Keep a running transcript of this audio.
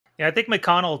Yeah, I think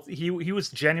McConnell, he was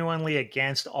genuinely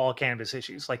against all cannabis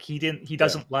issues. Like he Yeah.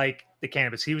 doesn't like the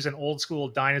cannabis. He was an old school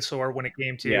dinosaur when it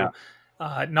came Yeah.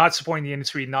 to not supporting the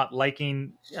industry, not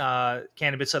liking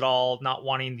cannabis at all, not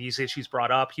wanting these issues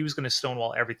brought up. He was going to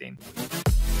stonewall everything.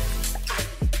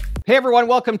 Hey everyone,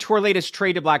 welcome to our latest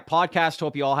Trade to Black podcast.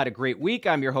 Hope you all had a great week.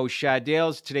 I'm your host, Shad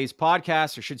Dales. Today's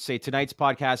podcast, or should say tonight's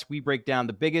podcast, we break down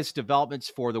the biggest developments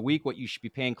for the week, what you should be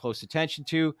paying close attention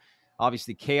to.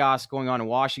 Obviously, chaos going on in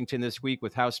Washington this week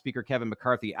with House Speaker Kevin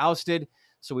McCarthy ousted.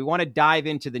 So we want to dive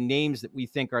into the names that we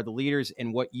think are the leaders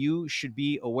and what you should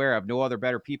be aware of. No other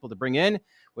better people to bring in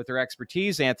with their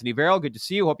expertise. Anthony Verrill, good to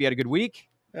see you. Hope you had a good week.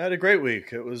 I had a great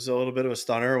week. It was a little bit of a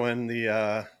stunner when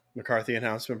the McCarthy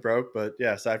announcement broke, but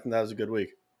yeah, aside from that, it was a good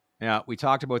week. Yeah, we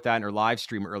talked about that in our live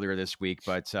stream earlier this week,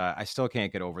 but I still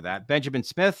can't get over that. Benjamin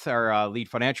Smith, our lead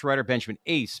financial writer, Benjamin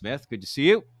A. Smith, good to see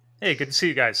you. Hey, good to see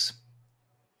you guys.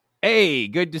 Hey,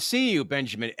 good to see you,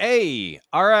 Benjamin A.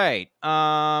 All right.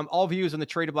 All views on the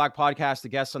Trade to Black podcast, the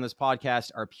guests on this podcast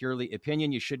are purely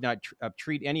opinion. You should not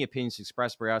treat any opinions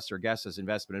expressed by us or guests as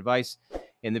investment advice.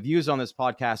 And the views on this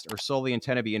podcast are solely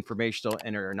intended to be informational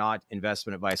and are not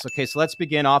investment advice. Okay, so let's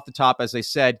begin off the top. As I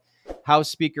said, House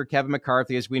Speaker Kevin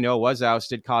McCarthy, as we know, was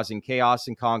ousted, causing chaos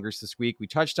in Congress this week. We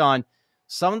touched on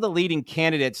some of the leading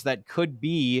candidates that could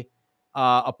be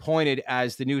appointed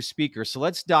as the new speaker. So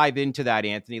let's dive into that,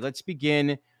 Anthony. Let's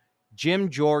begin. Jim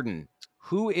Jordan.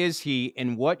 Who is he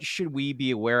and what should we be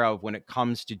aware of when it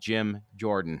comes to Jim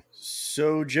Jordan?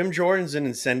 So Jim Jordan's an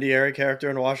incendiary character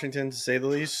in Washington, to say the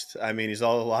least. I mean, he's a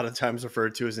lot of times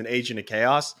referred to as an agent of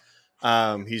chaos.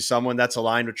 He's someone that's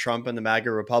aligned with Trump and the MAGA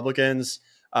Republicans.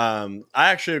 I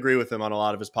actually agree with him on a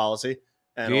lot of his policy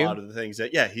and a lot of the things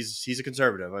that, yeah, he's a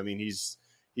conservative. I mean, he's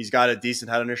got a decent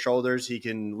head on his shoulders. He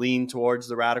can lean towards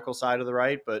the radical side of the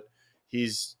right, but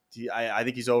I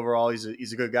think he's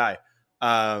a good guy.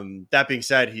 That being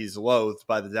said, he's loathed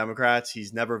by the Democrats.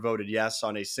 He's never voted yes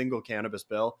on a single cannabis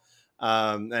bill.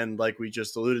 And like we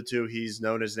just alluded to, he's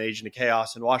known as an agent of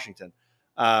chaos in Washington.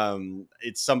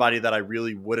 It's somebody that I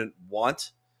really wouldn't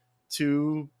want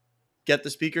to get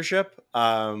the speakership.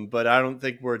 But I don't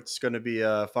think it's going to be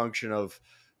a function of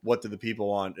what do the people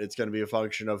want. It's going to be a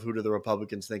function of who do the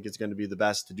Republicans think is going to be the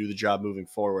best to do the job moving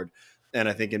forward. And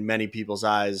I think in many people's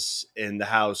eyes in the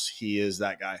House, he is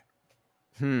that guy.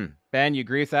 Ben, you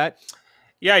agree with that?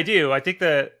 Yeah, I do. I think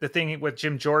the thing with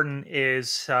Jim Jordan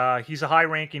is he's a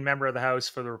high-ranking member of the House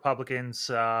for the Republicans.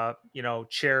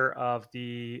 Chair of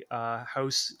the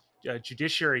House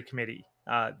Judiciary Committee.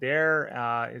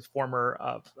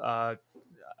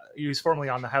 He was formerly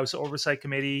on the House Oversight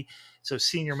Committee, so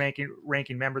senior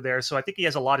ranking member there. So I think he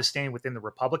has a lot of standing within the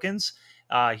Republicans.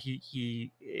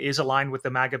 He is aligned with the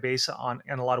MAGA base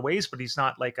in a lot of ways, but he's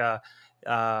not like a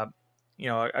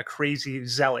crazy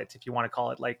zealot, if you want to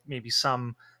call it, like maybe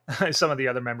some of the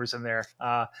other members in there,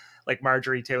 like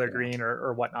Marjorie Taylor Greene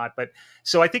or whatnot. But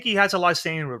so I think he has a lot of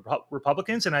standing with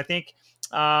Republicans. And I think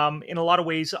in a lot of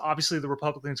ways, obviously the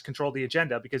Republicans control the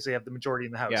agenda because they have the majority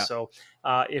in the House. Yeah. So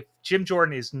if Jim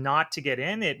Jordan is not to get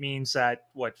in, it means that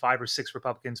 5 or 6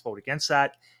 Republicans vote against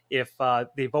that. If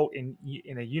they vote in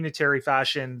a unitary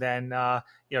fashion, then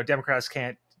Democrats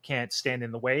can't stand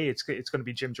in the way. It's going to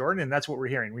be Jim Jordan, and that's what we're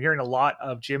hearing. We're hearing a lot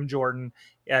of Jim Jordan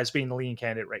as being the leading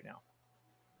candidate right now.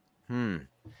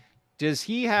 Does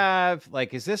he have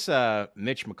is this a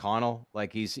Mitch McConnell?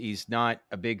 Like he's not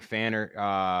a big fan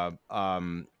or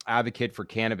advocate for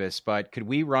cannabis, but could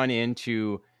we run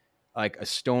into like a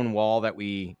stone wall that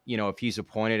we, if he's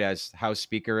appointed as House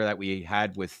Speaker that we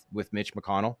had with Mitch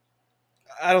McConnell?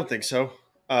 I don't think so.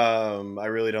 I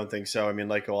really don't think so. I mean,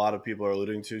 like a lot of people are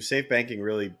alluding to, safe banking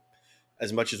really,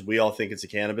 as much as we all think it's a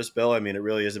cannabis bill, I mean, it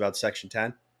really is about Section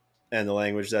 10 and the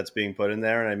language that's being put in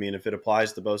there. And I mean, if it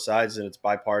applies to both sides and it's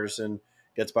bipartisan,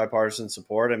 gets bipartisan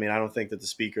support, I mean, I don't think that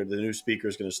the new speaker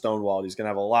is going to stonewall it. He's going to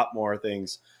have a lot more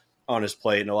things on his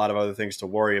plate and a lot of other things to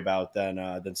worry about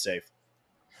than safe.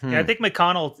 Yeah, I think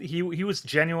McConnell, he was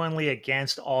genuinely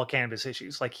against all cannabis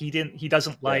issues. Like he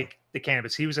doesn't like the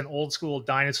cannabis. He was an old school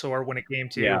dinosaur when it came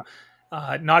to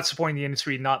not supporting the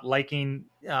industry, not liking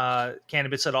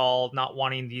cannabis at all, not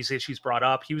wanting these issues brought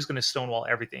up. He was going to stonewall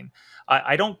everything.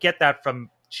 I don't get that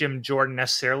from Jim Jordan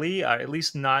necessarily, at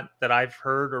least not that I've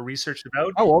heard or researched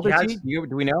about. How old is he?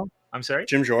 Do we know? I'm sorry?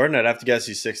 Jim Jordan, I'd have to guess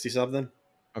he's 60-something.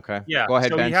 Okay. Yeah. Go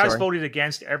ahead, so Ben. He has voted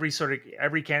against every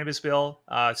cannabis bill,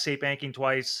 safe banking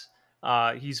twice.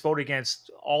 He's voted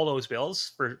against all those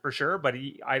bills for sure, but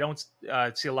I don't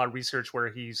see a lot of research where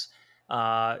he's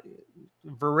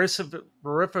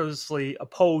vociferously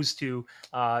opposed to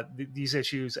these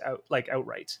issues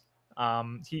outright.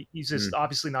 He's just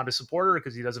obviously not a supporter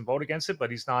because he doesn't vote against it,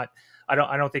 but he's not. I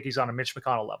don't think he's on a Mitch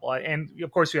McConnell level. And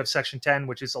of course, we have Section 10,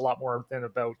 which is a lot more than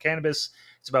about cannabis.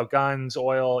 It's about guns,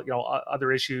 oil,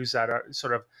 other issues that are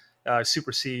sort of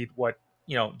supersede what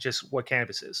just what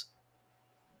cannabis is.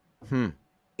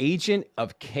 Agent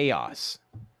of chaos.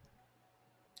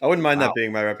 I wouldn't mind that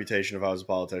being my reputation if I was a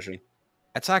politician.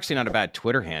 That's actually not a bad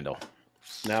Twitter handle.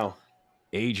 No.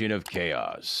 Agent of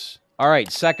chaos. All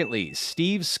right. Secondly,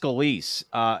 Steve Scalise.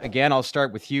 Again, I'll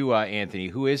start with you, Anthony.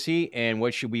 Who is he, and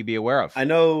what should we be aware of? I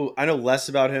know less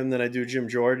about him than I do Jim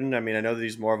Jordan. I mean, I know that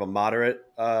he's more of a moderate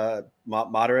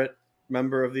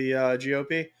member of the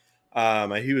GOP.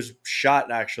 He was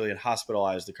shot actually and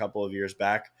hospitalized a couple of years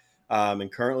back,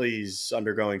 and currently he's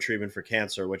undergoing treatment for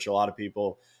cancer, which a lot of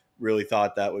people really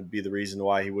thought that would be the reason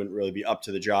why he wouldn't really be up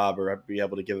to the job or be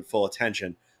able to give it full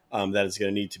attention that it's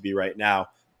going to need to be right now.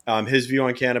 His view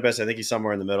on cannabis, I think he's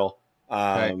somewhere in the middle.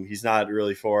 He's not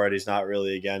really for it. He's not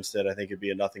really against it. I think it'd be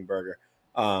a nothing burger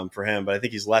for him, but I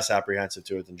think he's less apprehensive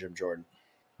to it than Jim Jordan.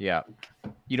 Yeah.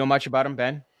 You know much about him,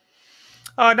 Ben?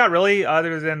 Not really,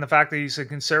 other than the fact that he's a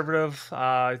conservative.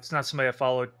 It's not somebody I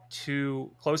followed too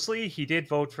closely. He did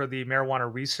vote for the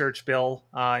marijuana research bill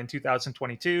in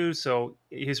 2022, so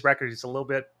his record is a little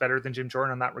bit better than Jim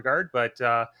Jordan in that regard. But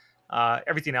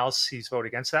everything else, he's voted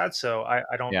against that. So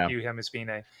I don't view him as being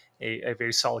a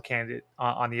very solid candidate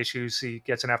on the issues. He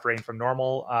gets an F rating from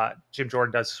normal. Jim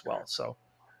Jordan does as well. So.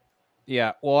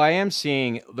 Yeah, well, I am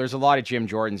seeing there's a lot of Jim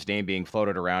Jordan's name being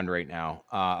floated around right now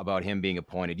about him being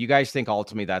appointed. You guys think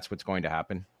ultimately that's what's going to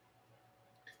happen?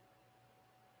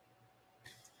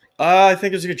 I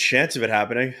think there's a good chance of it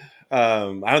happening. I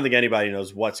don't think anybody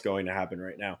knows what's going to happen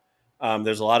right now.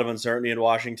 There's a lot of uncertainty in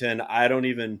Washington.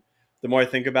 The more I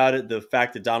think about it, the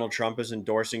fact that Donald Trump is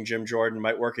endorsing Jim Jordan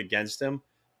might work against him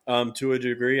to a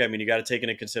degree. I mean, you got to take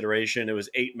into consideration it was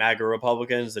 8 MAGA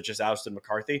Republicans that just ousted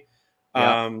McCarthy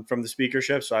from the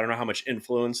speakership. So I don't know how much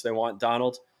influence they want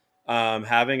Donald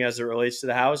having as it relates to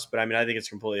the House. But I mean, I think it's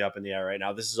completely up in the air right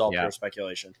now. This is all pure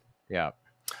speculation. Yeah.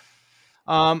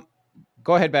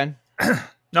 Go ahead, Ben.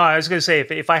 No, I was going to say,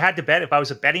 if I had to bet, if I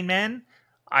was a betting man,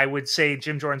 I would say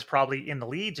Jim Jordan's probably in the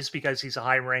lead just because he's a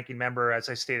high-ranking member, as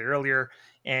I stated earlier.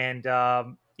 And,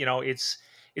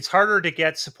 it's harder to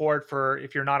get support for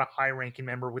if you're not a high-ranking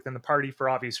member within the party for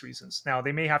obvious reasons. Now,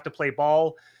 they may have to play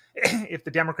ball if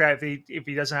the Democrat, if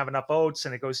he doesn't have enough votes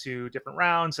and it goes to different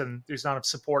rounds and there's not enough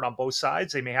support on both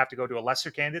sides, they may have to go to a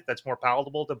lesser candidate that's more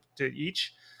palatable to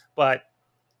each. But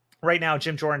right now,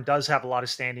 Jim Jordan does have a lot of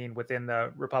standing within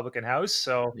the Republican House.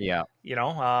 So, I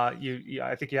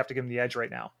think you have to give him the edge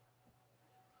right now.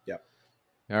 Yeah.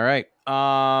 All right.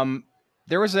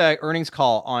 There was a earnings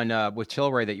call on with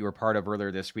Tilray that you were part of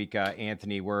earlier this week,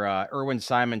 Anthony, where Erwin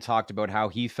Simon talked about how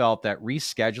he felt that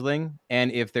rescheduling,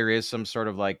 and if there is some sort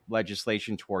of like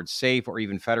legislation towards safe or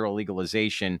even federal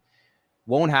legalization,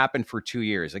 won't happen for 2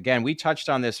 years. Again, we touched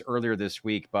on this earlier this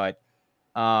week, but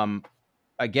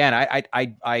again,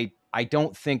 I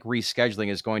don't think rescheduling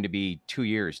is going to be 2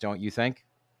 years. Don't you think?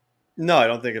 No, I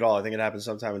don't think at all. I think it happens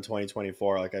sometime in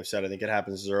 2024. Like I've said, I think it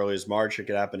happens as early as March. It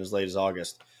could happen as late as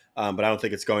August. But I don't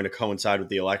think it's going to coincide with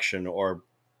the election or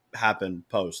happen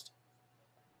post.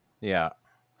 Yeah.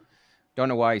 Don't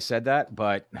know why he said that,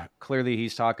 but clearly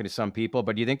he's talking to some people.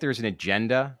 But do you think there's an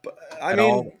agenda? I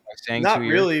mean, not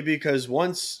really, because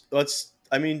let's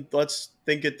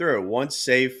think it through. Once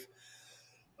safe,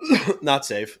 not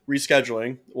safe,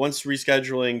 rescheduling. Once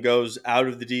rescheduling goes out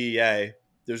of the DEA,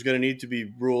 there's going to need to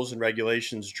be rules and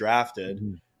regulations drafted.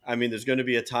 Mm-hmm. I mean, there's going to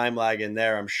be a time lag in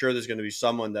there. I'm sure there's going to be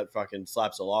someone that fucking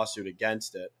slaps a lawsuit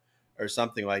against it or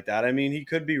something like that. I mean, he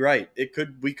could be right.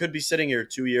 We could be sitting here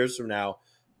 2 years from now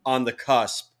on the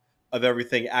cusp of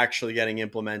everything actually getting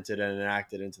implemented and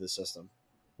enacted into the system.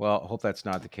 Well, I hope that's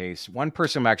not the case. One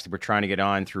person actually we're trying to get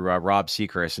on through Rob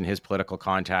Seacrest and his political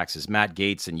contacts is Matt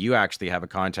Gaetz, and you actually have a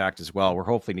contact as well. We're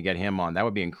hoping to get him on. That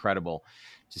would be incredible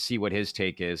to see what his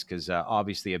take is, because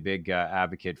obviously a big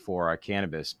advocate for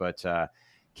cannabis, but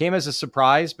came as a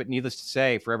surprise. But needless to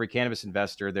say, for every cannabis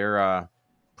investor, they're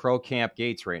pro Camp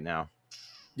Gaetz right now.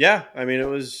 Yeah, I mean,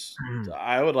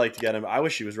 I would like to get him. I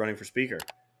wish he was running for speaker.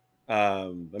 I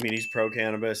mean, he's pro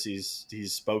cannabis. He's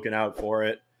spoken out for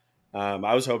it.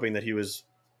 I was hoping that he was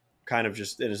kind of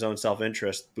just in his own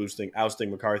self-interest,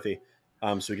 ousting McCarthy,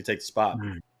 so he could take the spot.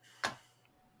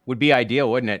 Would be ideal,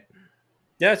 wouldn't it?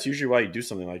 Yeah, it's usually why you do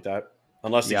something like that,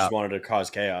 unless he just wanted to cause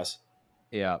chaos.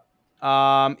 Yeah.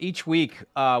 Each week,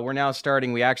 we're now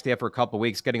starting. We actually have for a couple of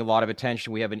weeks getting a lot of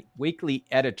attention. We have a weekly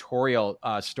editorial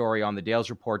story on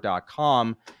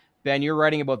thedalesreport.com. Ben, you're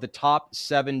writing about the top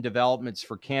 7 developments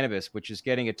for cannabis, which is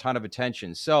getting a ton of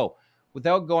attention. So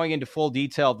without going into full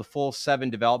detail of the full 7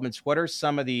 developments, what are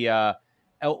some of the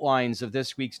outlines of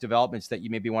this week's developments that you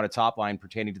maybe want to top line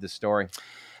pertaining to the story?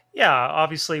 Yeah,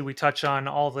 obviously we touch on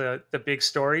all the big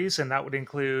stories, and that would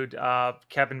include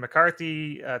Kevin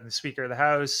McCarthy, the Speaker of the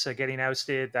House, getting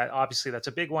ousted. That obviously that's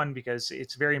a big one because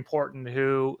it's very important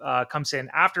who comes in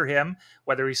after him,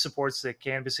 whether he supports the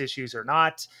cannabis issues or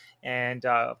not. And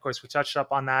of course, we touched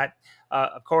up on that.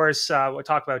 Of course, we'll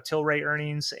talk about Tilray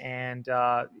earnings and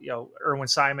Irwin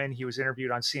Simon. He was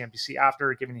interviewed on CNBC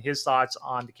after giving his thoughts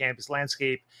on the cannabis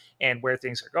landscape and where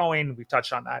things are going. We've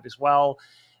touched on that as well.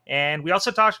 And we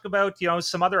also talked about,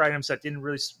 some other items that didn't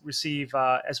really receive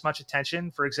as much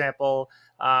attention. For example,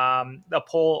 the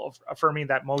poll affirming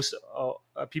that most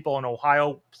people in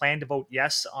Ohio plan to vote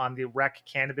yes on the Rec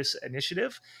Cannabis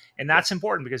Initiative. And that's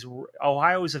important because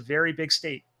Ohio is a very big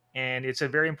state and it's a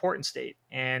very important state.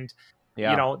 And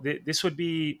this would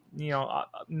be,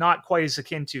 not quite as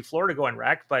akin to Florida going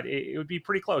rec, but it would be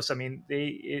pretty close. I mean,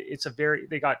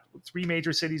 they got 3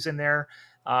 major cities in there,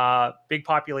 big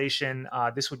population.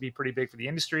 This would be pretty big for the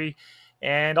industry.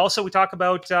 And also we talk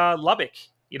about Lubbock,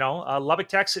 Lubbock,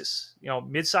 Texas,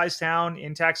 mid-sized town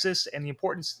in Texas. And the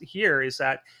importance here is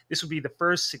that this would be the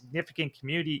first significant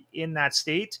community in that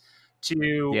state and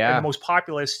the most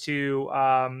populous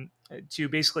to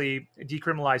basically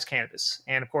decriminalize cannabis.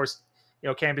 And of course,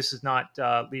 cannabis is not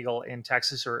legal in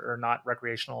Texas or not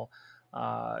recreational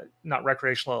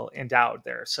endowed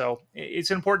there. So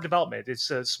it's an important development. It's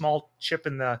a small chip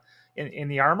in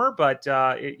the armor, but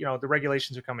the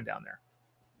regulations are coming down there.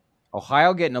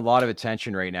 Ohio getting a lot of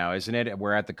attention right now, isn't it?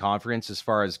 We're at the conference as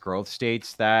far as growth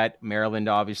states. That Maryland,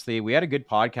 obviously, we had a good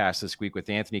podcast this week with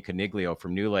Anthony Coniglio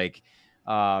from New Lake.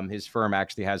 His firm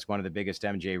actually has one of the biggest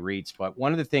MJ REITs. But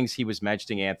one of the things he was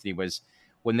mentioning, Anthony, was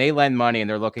when they lend money and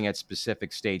they're looking at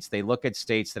specific states, they look at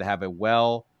states that have a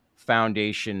well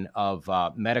foundation of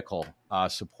medical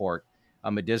support,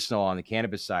 medicinal on the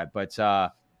cannabis side. But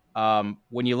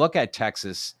when you look at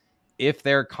Texas, if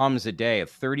there comes a day of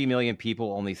 30 million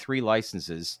people, only 3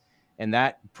 licenses, and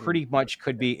that pretty much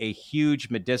could be a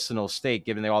huge medicinal state,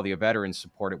 given all the veteran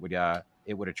support it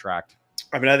would attract.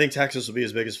 I mean, I think Texas will be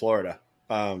as big as Florida,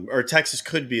 or Texas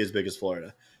could be as big as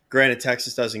Florida. Granted,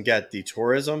 Texas doesn't get the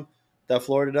tourism that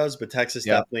Florida does, but Texas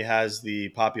definitely has the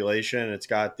population. It's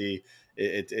got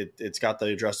it's got the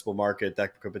addressable market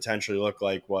that could potentially look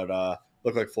like Florida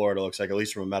looks like, at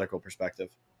least from a medical perspective.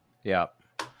 Yeah.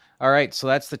 All right, so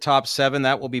that's the top 7.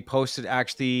 That will be posted.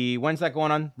 Actually, when's that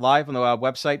going on live on the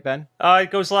website, Ben?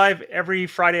 It goes live every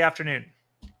Friday afternoon.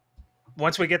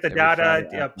 Once we get the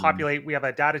data populate, we have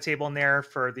a data table in there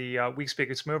for the week's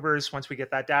biggest movers. Once we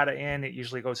get that data in, it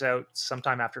usually goes out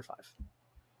sometime after 5.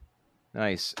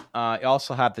 Nice. You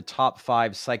also have the top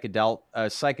 5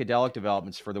 psychedelic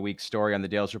developments for the week's story on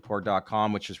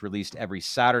thedalesreport.com, which is released every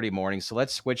Saturday morning. So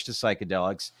let's switch to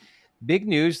psychedelics. Big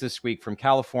news this week from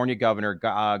California Governor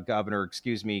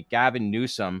Gavin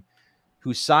Newsom,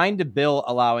 who signed a bill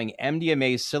allowing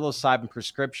MDMA psilocybin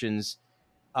prescriptions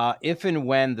if and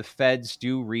when the feds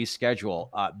do reschedule.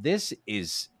 This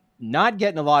is not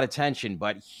getting a lot of attention,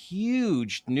 but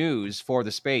huge news for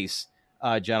the space,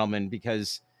 gentlemen,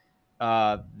 because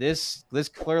this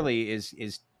clearly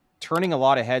is turning a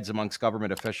lot of heads amongst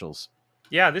government officials.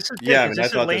 Yeah, this is this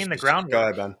is laying the groundwork. Go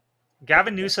ahead, Ben.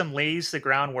 Gavin Newsom lays the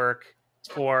groundwork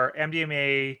for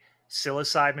MDMA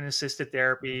psilocybin-assisted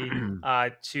therapy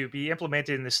to be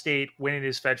implemented in the state when it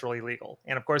is federally legal.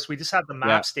 And of course, we just had the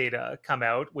MAPS data come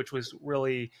out, which was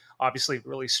obviously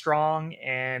really strong.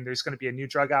 And there's going to be a new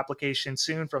drug application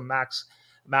soon from MAPS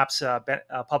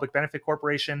Public Benefit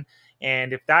Corporation.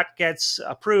 And if that gets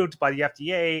approved by the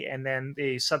FDA and then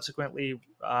they subsequently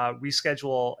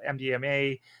reschedule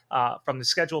MDMA from the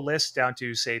schedule list down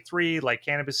to, say, 3, like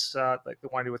cannabis, like they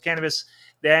want to do with cannabis,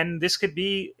 then this could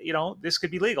be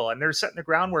legal. And they're setting the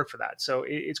groundwork for that. So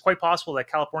it's quite possible that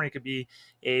California could be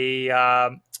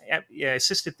a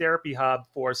assisted therapy hub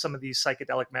for some of these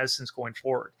psychedelic medicines going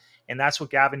forward. And that's what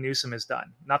Gavin Newsom has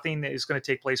done. Nothing is going to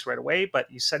take place right away, but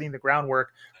he's setting the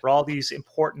groundwork for all these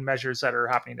important measures that are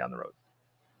happening down the road.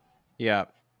 Yeah.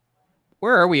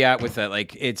 Where are we at with that?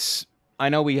 I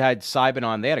know we had Cybin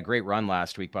on. They had a great run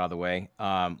last week, by the way.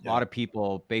 A lot of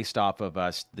people based off of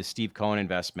the Steve Cohen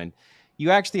investment.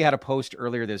 You actually had a post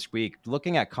earlier this week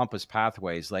looking at Compass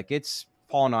Pathways. It's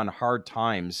fallen on hard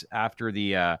times after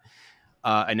the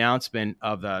announcement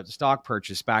of the stock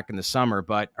purchase back in the summer.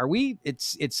 But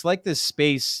it's like this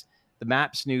space, the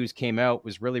MAPS news came out,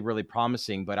 was really, really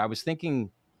promising. But I was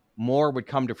thinking more would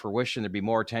come to fruition. There'd be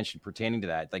more attention pertaining to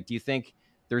that. Do you think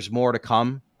there's more to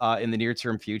come in the near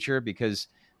term future? Because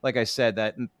like I said,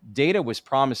 that data was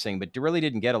promising, but really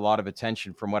didn't get a lot of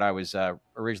attention from what I was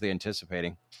originally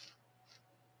anticipating.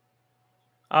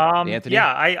 Anthony?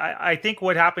 Yeah, I think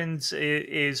what happens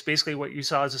is basically what you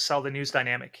saw as a sell the news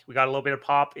dynamic. We got a little bit of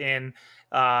pop in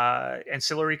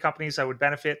ancillary companies that would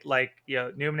benefit, like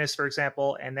Numinous, for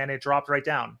example, and then it dropped right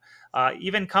down.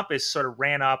 Even Compass sort of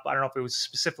ran up. I don't know if it was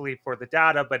specifically for the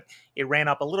data, but it ran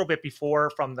up a little bit before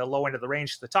from the low end of the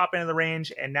range to the top end of the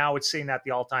range, and now it's sitting at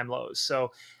the all-time lows.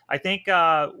 So I think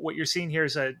what you're seeing here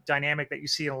is a dynamic that you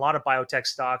see in a lot of biotech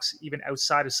stocks, even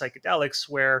outside of psychedelics,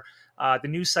 where the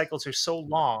news cycles are so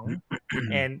long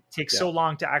and take so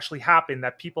long to actually happen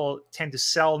that people tend to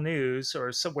sell news,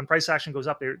 or so when price action goes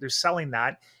up, they're selling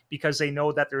that because they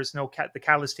know that there's no the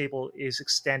catalyst table is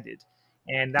extended.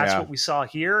 And that's what we saw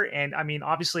here. And I mean,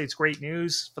 obviously it's great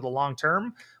news for the long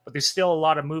term, but there's still a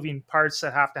lot of moving parts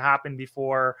that have to happen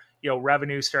before,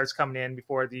 revenue starts coming in,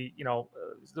 before the,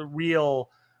 the real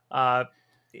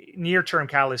near-term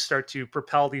catalysts start to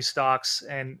propel these stocks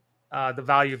and the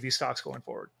value of these stocks going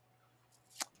forward.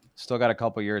 Still got a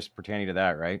couple years pertaining to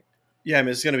that, right? Yeah, I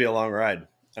mean, it's going to be a long ride.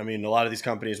 I mean, a lot of these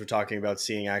companies we're talking about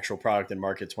seeing actual product in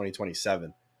market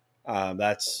 2027.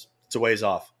 It's a ways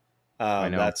off. I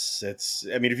know.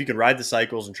 I mean, if you can ride the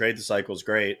cycles and trade the cycles,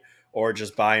 great, or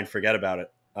just buy and forget about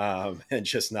it, and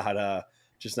just not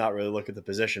really look at the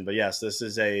position. But yes, this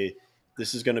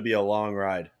is going to be a long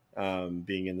ride.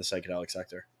 Being in the psychedelic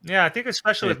sector. Yeah, I think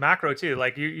especially with macro too.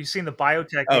 Like you've seen the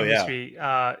biotech industry,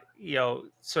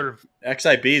 sort of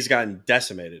XIB's gotten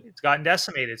decimated. It's gotten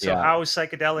decimated. So how is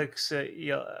psychedelics,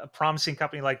 a promising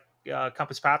company like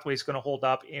Compass Pathways, going to hold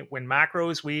up when macro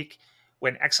is weak,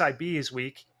 when XIB is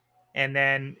weak, and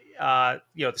then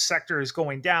the sector is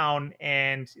going down,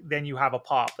 and then you have a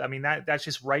pop? I mean, that's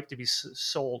just ripe to be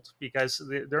sold, because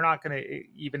they're not going to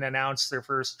even announce their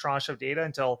first tranche of data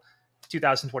until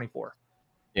 2024.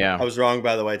 Yeah, I was wrong,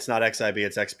 by the way. It's not XIB,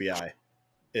 it's XBI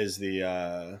is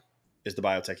the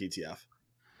biotech ETF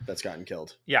that's gotten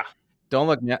killed. Yeah. Don't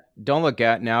look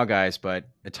at now, guys, but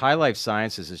Atai Life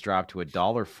Sciences has dropped to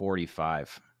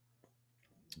 $1.45.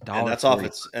 And that's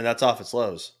off its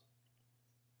lows.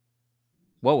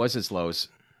 What was its lows?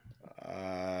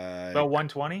 About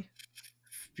 120.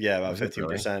 Yeah, about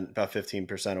 15%, about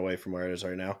 15% away from where it is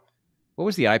right now. What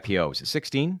was the IPO? Was it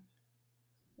 16?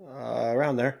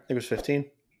 Around there. I think it was 15.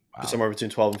 Wow. Somewhere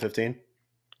between 12 and 15.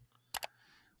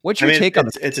 What's your take on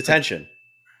it's attention?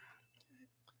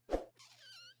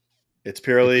 It's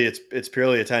purely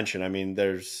attention. I mean,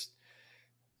 there's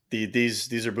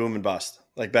these are boom and bust.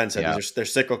 Like Ben said, they're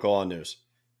cyclical on news.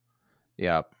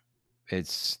 Yeah.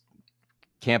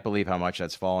 Can't believe how much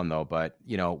that's fallen though. But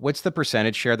what's the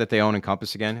percentage share that they own in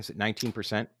Compass again? Is it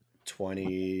 19%?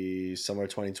 20, somewhere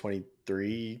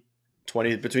 2023,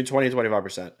 20, between 20 and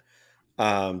 25%.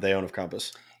 They own of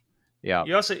Compass. Yeah.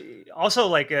 You also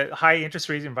like high interest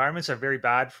rate environments are very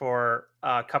bad for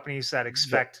companies that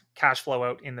expect cash flow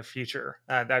out in the future.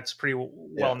 That's pretty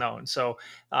well known. So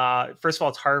first of all,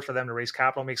 it's harder for them to raise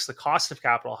capital, makes the cost of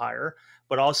capital higher,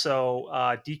 but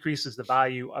also decreases the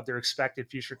value of their expected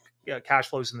future cash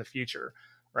flows in the future,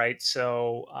 right?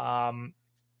 So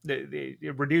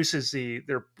it reduces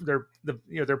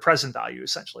their present value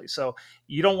essentially. So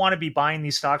you don't want to be buying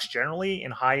these stocks generally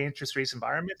in high interest rates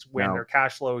environments when their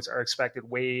cash flows are expected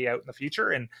way out in the future.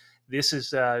 And this is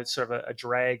sort of a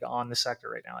drag on the sector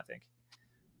right now, I think.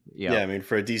 Yeah, I mean,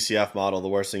 for a DCF model, the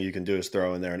worst thing you can do is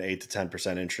throw in there an 8 to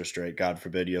 10% interest rate. God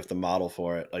forbid you have to model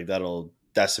for it. Like that'll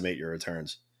decimate your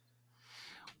returns.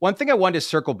 One thing I wanted to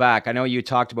circle back, I know you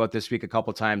talked about this week a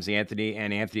couple of times, Anthony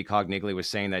Cognigli was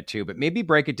saying that too, but maybe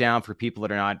break it down for people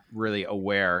that are not really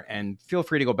aware, and feel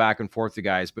free to go back and forth, you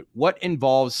guys, but what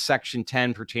involves Section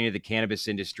 10 pertaining to the cannabis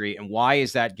industry, and why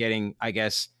is that getting, I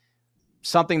guess,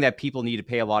 something that people need to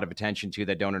pay a lot of attention to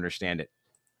that don't understand it?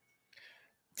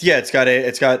 Yeah, it's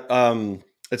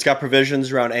got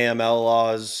provisions around AML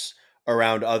laws,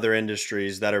 around other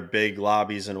industries that are big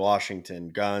lobbies in Washington: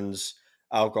 guns,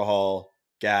 alcohol,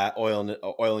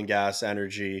 oil and gas,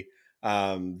 energy,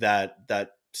 that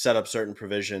set up certain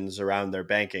provisions around their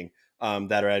banking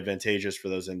that are advantageous for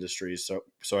those industries.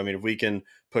 So I mean, if we can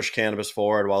push cannabis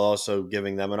forward while also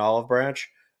giving them an olive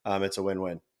branch, it's a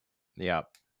win-win. Yeah.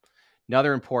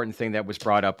 Another important thing that was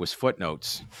brought up was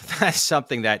footnotes. That's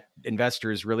something that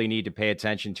investors really need to pay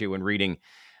attention to when reading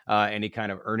any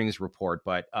kind of earnings report.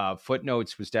 But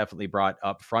footnotes was definitely brought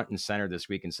up front and center this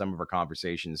week in some of our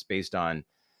conversations based on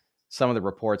some of the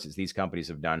reports that these companies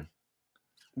have done.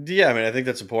 Yeah, I mean, I think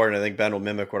that's important. I think Ben will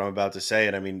mimic what I'm about to say.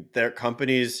 And I mean,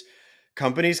 companies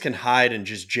can hide and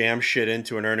just jam shit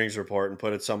into an earnings report and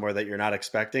put it somewhere that you're not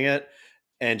expecting it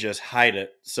and just hide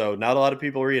it. So not a lot of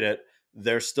people read it.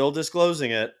 They're still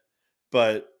disclosing it,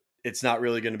 but it's not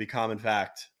really going to be common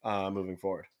fact moving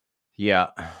forward. Yeah,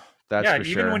 that's Yeah, for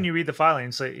even sure. when you read the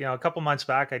filings, like, a couple months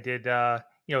back, I did a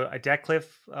debt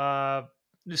cliff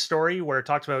story where it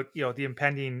talked about the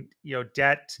impending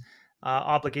debt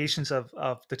obligations of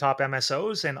the top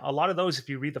MSOs, and a lot of those, if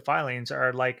you read the filings,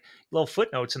 are like little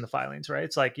footnotes in the filings, right?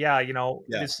 It's like, Yeah.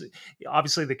 this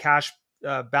obviously the cash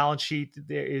balance sheet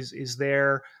there is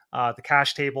there. The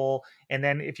cash table, and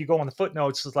then if you go on the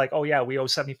footnotes, it's like, oh yeah, we owe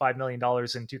 $75 million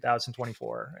in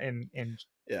 2024, in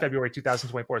Yeah. February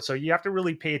 2024. So you have to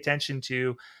really pay attention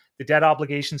to the debt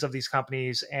obligations of these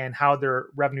companies and how their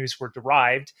revenues were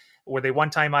derived. Were they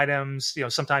one-time items?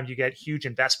 Sometimes you get huge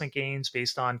investment gains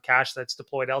based on cash that's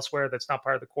deployed elsewhere that's not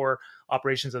part of the core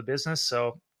operations of the business.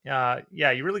 So yeah,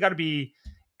 you really got to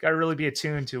really be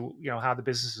attuned to how the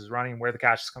business is running, where the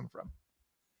cash is coming from.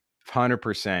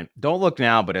 100%. Don't look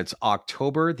now, but it's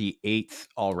October the 8th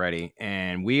already.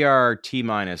 And we are T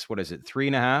minus, what is it,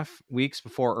 3.5 weeks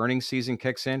before earnings season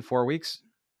kicks in? 4 weeks?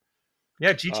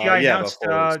 Yeah, GTI announced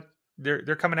about 4 weeks.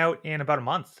 they're coming out in about a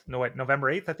month. No, wait,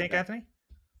 November 8th, I think, Anthony?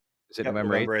 Is it Yep,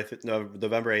 November 8th? November 8th. No,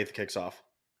 November 8th kicks off.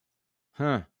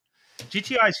 Huh.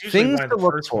 GTI is usually Things one of to the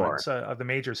look first for. ones of the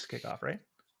majors to kick off, right?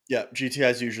 Yeah,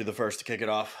 GTI is usually the first to kick it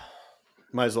off.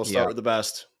 Might as well start with the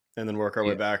best and then work our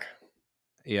way back.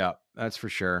 Yeah, that's for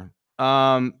sure.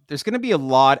 There's going to be a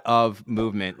lot of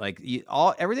movement. Like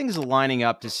everything's lining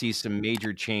up to see some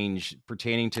major change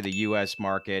pertaining to the U.S.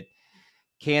 market.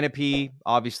 Canopy,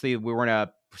 obviously, we were going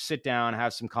to sit down,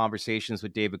 have some conversations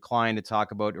with David Klein to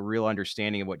talk about a real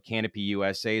understanding of what Canopy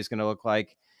USA is going to look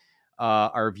like.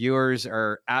 Our viewers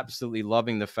are absolutely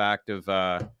loving the fact of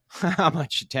how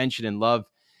much attention and love,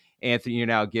 Anthony, you're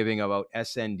now giving about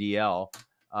SNDL.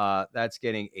 That's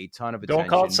getting a ton of attention. Don't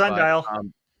call it Sundial.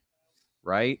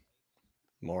 Right?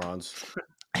 Morons.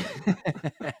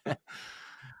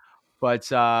 But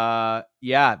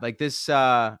yeah, like this,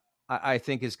 I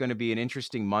think is going to be an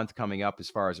interesting month coming up as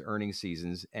far as earnings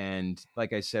seasons. And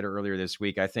like I said earlier this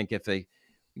week, I think if they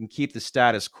can keep the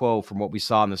status quo from what we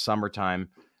saw in the summertime,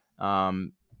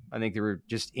 I think they were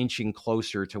just inching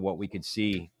closer to what we could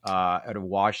see out of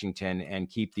Washington and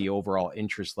keep the overall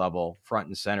interest level front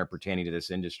and center pertaining to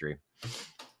this industry.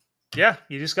 Yeah,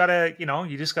 you just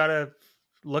gotta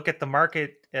look at the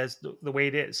market as the way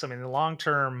it is. I mean, the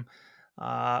long-term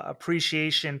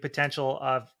appreciation potential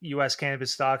of U.S.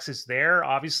 cannabis stocks is there.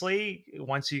 Obviously,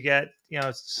 once you get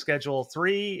Schedule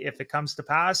 3, if it comes to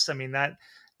pass, I mean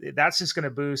that's just going to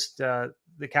boost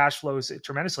the cash flows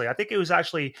tremendously. I think it was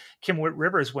actually Kim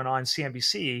Rivers went on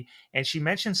CNBC and she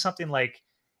mentioned something like,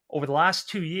 over the last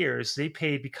 2 years, they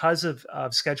paid, because of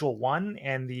Schedule 1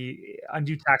 and the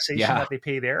undue taxation that they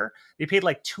pay there, they paid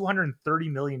like $230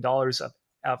 million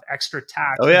of extra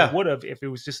tax than they would have if it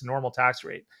was just a normal tax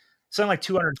rate. Something like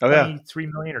 223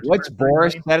 million or what's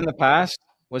Boris million. said in the past?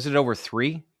 Was it over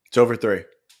 3? It's over 3.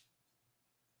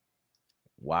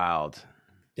 Wild.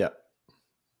 Yeah.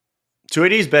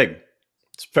 280 is big.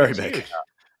 It's very big. Huge.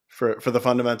 For the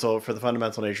fundamental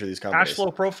nature of these companies. Cash flow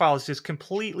profiles just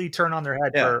completely turn on their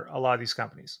head for a lot of these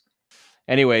companies.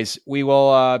 Anyways, we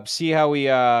will see how we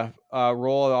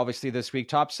roll, obviously, this week.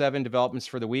 Top 7 developments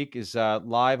for the week is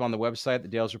live on the website,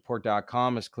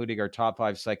 thedalesreport.com, including our top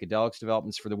 5 psychedelics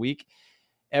developments for the week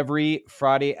every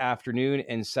Friday afternoon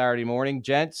and Saturday morning.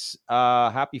 Gents,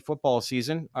 happy football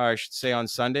season, I should say, on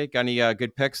Sunday. Got any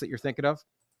good picks that you're thinking of?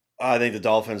 I think the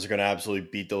Dolphins are going to absolutely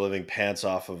beat the living pants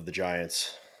off of the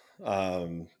Giants.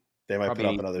 They might put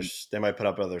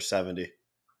up another 70.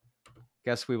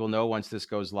 Guess we will know once this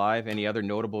goes live. Any other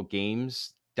notable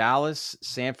games? Dallas,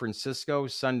 San Francisco,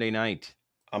 Sunday night.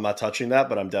 I'm not touching that,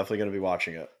 but I'm definitely going to be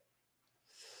watching it.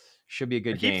 Should be a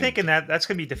good game. I keep thinking that's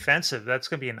going to be defensive. That's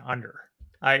going to be an under.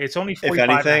 It's only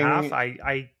 45.5.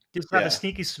 I just have a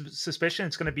sneaky suspicion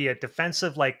it's going to be a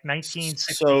defensive, like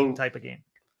 19-16 type of game.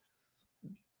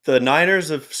 The Niners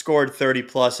have scored 30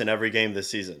 plus in every game this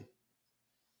season.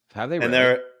 Have they? And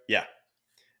really?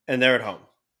 they're at home.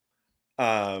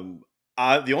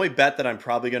 The only bet that I'm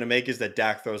probably going to make is that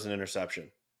Dak throws an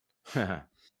interception.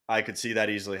 I could see that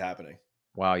easily happening.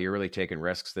 Wow, you're really taking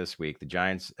risks this week.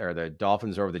 The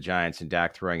Dolphins over the Giants and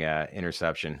Dak throwing an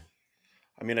interception.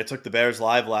 I mean, I took the Bears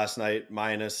live last night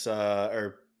minus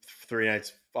or 3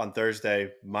 nights on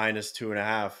Thursday minus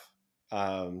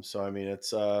 2.5. So I mean,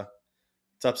 it's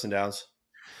ups and downs.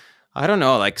 I don't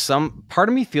know. Like, some part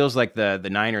of me feels like the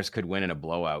Niners could win in a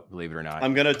blowout, believe it or not.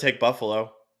 I'm going to take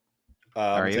Buffalo.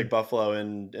 I'm going to take Buffalo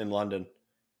in London.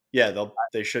 Yeah,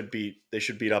 they should beat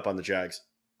up on the Jags.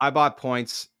 I bought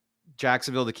points.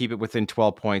 Jacksonville to keep it within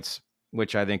 12 points.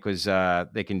 which I think was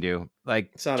they can do.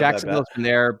 Like It's not a bad Jacksonville's been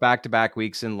there back-to-back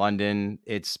weeks in London.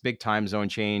 It's big time zone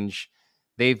change.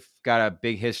 They've got a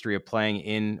big history of playing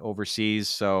in overseas,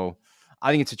 so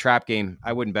I think it's a trap game.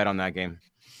 I wouldn't bet on that game.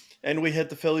 And we hit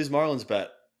the Phillies Marlins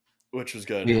bet, which was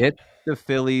good. We hit the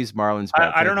Phillies Marlins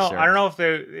bet. I don't know. Thank you, I don't know if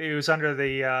it was under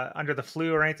the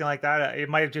flu or anything like that. It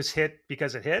might have just hit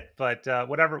because it hit, but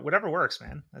whatever works,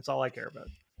 man. That's all I care about.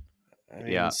 I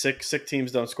mean, sick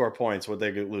teams don't score points. Would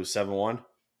they lose 7-1?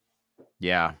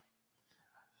 Yeah.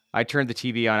 I turned the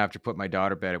TV on after putting my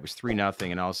daughter to bed. It was 3-0,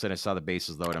 and all of a sudden I saw the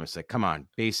bases loaded. I was like, "Come on,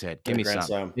 base hit, give me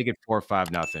something." They get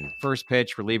 4-5-0. First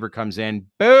pitch, reliever comes in,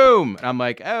 boom, and I'm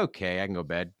like, "Okay, I can go to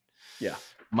bed." Yeah,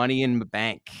 money in the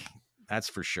bank, that's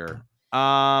for sure.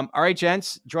 All right,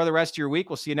 gents, enjoy the rest of your week.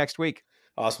 We'll see you next week.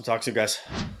 Awesome. Talk to you guys.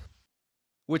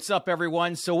 What's up,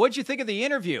 everyone? So what'd you think of the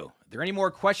interview? Are there any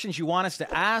more questions you want us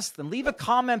to ask? Then leave a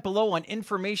comment below on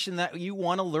information that you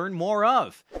want to learn more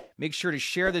of. Make sure to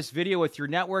share this video with your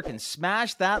network and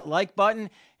smash that like button.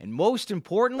 And most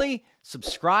importantly,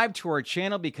 subscribe to our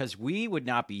channel because we would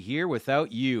not be here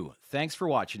without you. Thanks for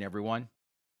watching, everyone.